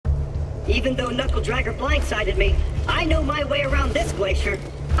Even though Knuckle Dragger blindsided me, I know my way around this glacier.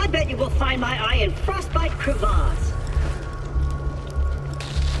 I bet you will find my eye in Frostbite Crevasse.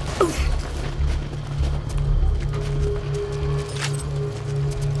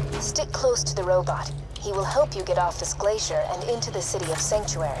 Stick close to the robot. He will help you get off this glacier and into the city of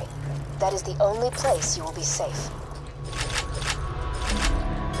Sanctuary. That is the only place you will be safe.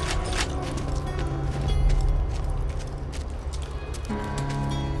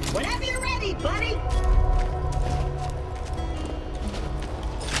 Whenever you're ready, buddy!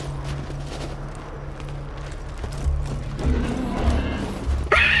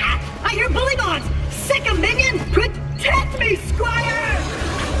 Ah! I hear Bullymons! Sick of minion! Protect me, Squire!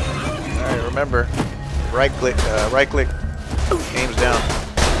 Alright, remember, right click, aims down.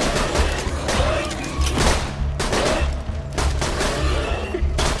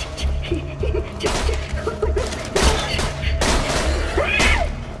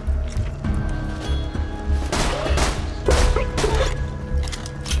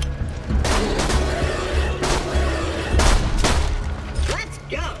 Let's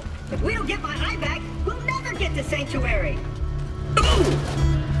go! If we don't get my eye back, we'll never get to Sanctuary! Ooh!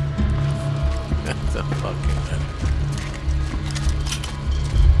 That's a fucking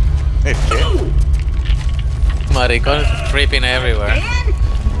Ooh! Maricon's creeping everywhere. And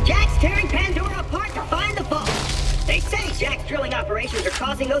Jack's tearing Pandora apart to find the vault. They say Jack's drilling operations are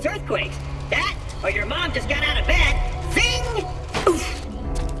causing those earthquakes. That, or your mom just got out of bed. Zing! Oof!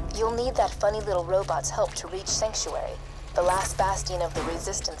 You'll need that funny little robot's help to reach Sanctuary, the last bastion of the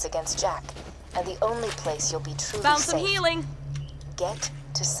resistance against Jack, and the only place you'll be truly Found safe. some healing. Get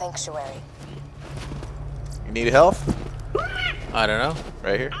to Sanctuary. You need health? I don't know.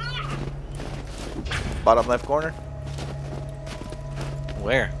 Right here. Bottom left corner.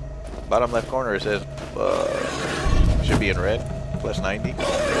 Where? Bottom left corner it says, should be in red, plus 90, or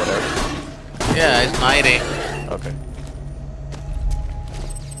whatever. Yeah, it's 90. Okay.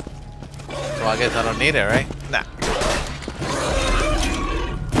 So I guess I don't need it, right? Nah.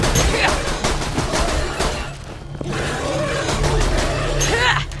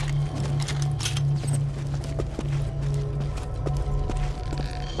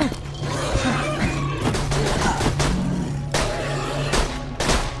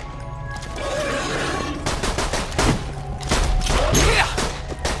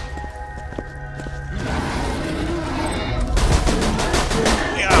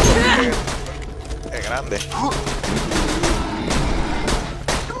 Grande.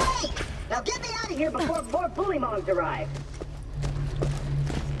 Wait! Now get me out of here before more Bullymongs arrive.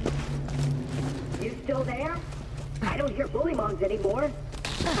 You still there? I don't hear Bullymongs anymore.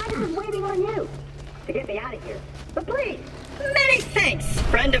 I was waiting on you to get me out of here. But please, many thanks,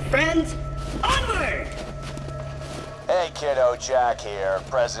 friend of friends. Onward! Hey kiddo, Jack here,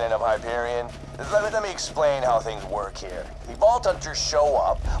 president of Hyperion. Let me explain how things work here. The Vault Hunters show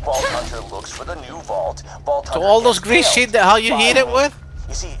up, Vault Hunter looks for the new vault, Vault Hunter So all those gets grease killed. shit, how you heat it with?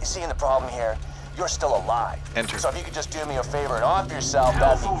 You see the problem here? You're still alive. Enter. So if you could just do me a favor and off yourself,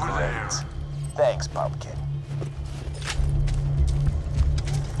 that'd be great. Thanks, Pumpkin.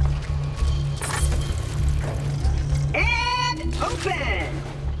 And open!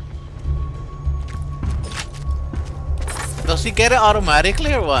 Does he get it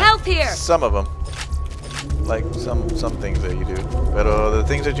automatically or what? Help here! Some of them. Like some things that you do. But the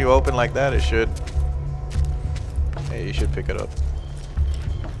things that you open like that, it should. Hey, you should pick it up.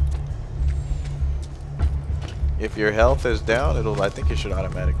 If your health is down, I think it should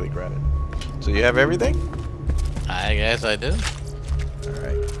automatically grant it. So you have everything? I guess I do.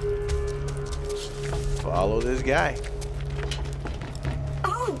 Alright. Follow this guy.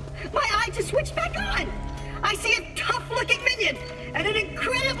 Oh, my eye just switched back on! I see a tough-looking minion and an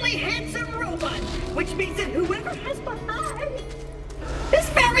incredibly handsome robot, which means that whoever has my eye is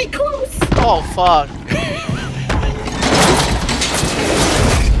very close! Oh fuck.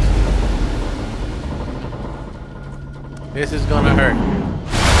 This is gonna hurt.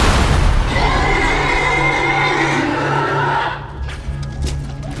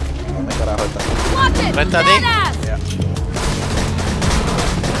 ¿Dónde carajo está? Watch it! Vente a ti. Badass! Yeah.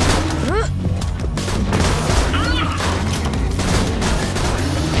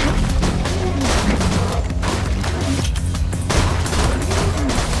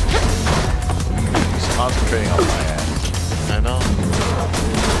 He's concentrating on my ass. I know.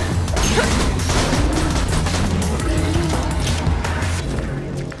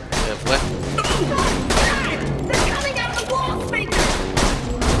 Se fue. They're coming out of the wall, Spanker!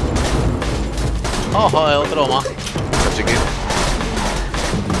 Oh, joder, otro más. What you get?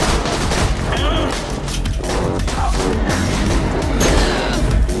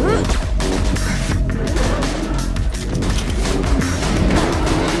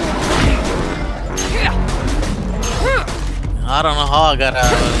 I don't know how I got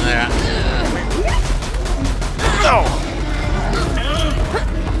out of there. No!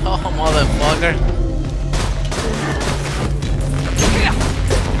 Oh, motherfucker.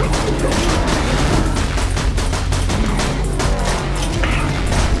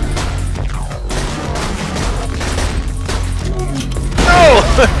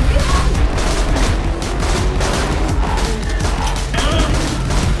 No!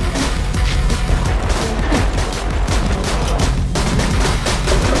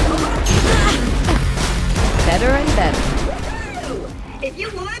 Better and better. If you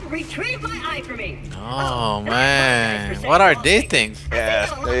would, retrieve my eye for me. Oh, man. What are these things? Yeah,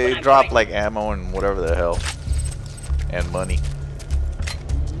 they drop like ammo and whatever the hell. And money.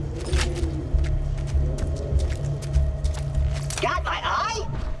 Got my eye?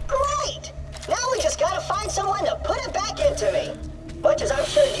 Great! Now we just gotta find someone to put it back into me. Much as I'm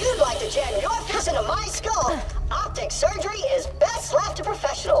sure you'd like to jam your fist into my skull, optic surgery is best left to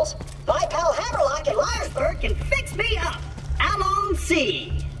professionals. My pal Hammerlock in Liarsburg can fix me up.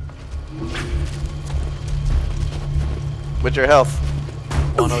 Allons-y. With your health.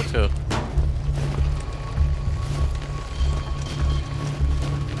 102.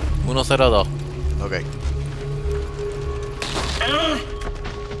 102. Okay.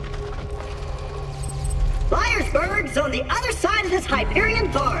 Liarsburg's on the other side of this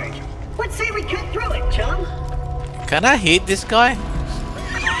Hyperion barge. Let's say we cut through it, chum. Can I hit this guy?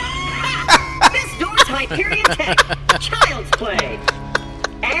 This door's Hyperion tech. Child's play.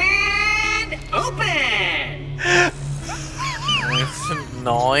 And open! It's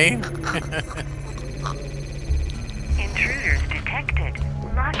annoying. Intruders detected.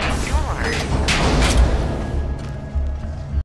 Locking door.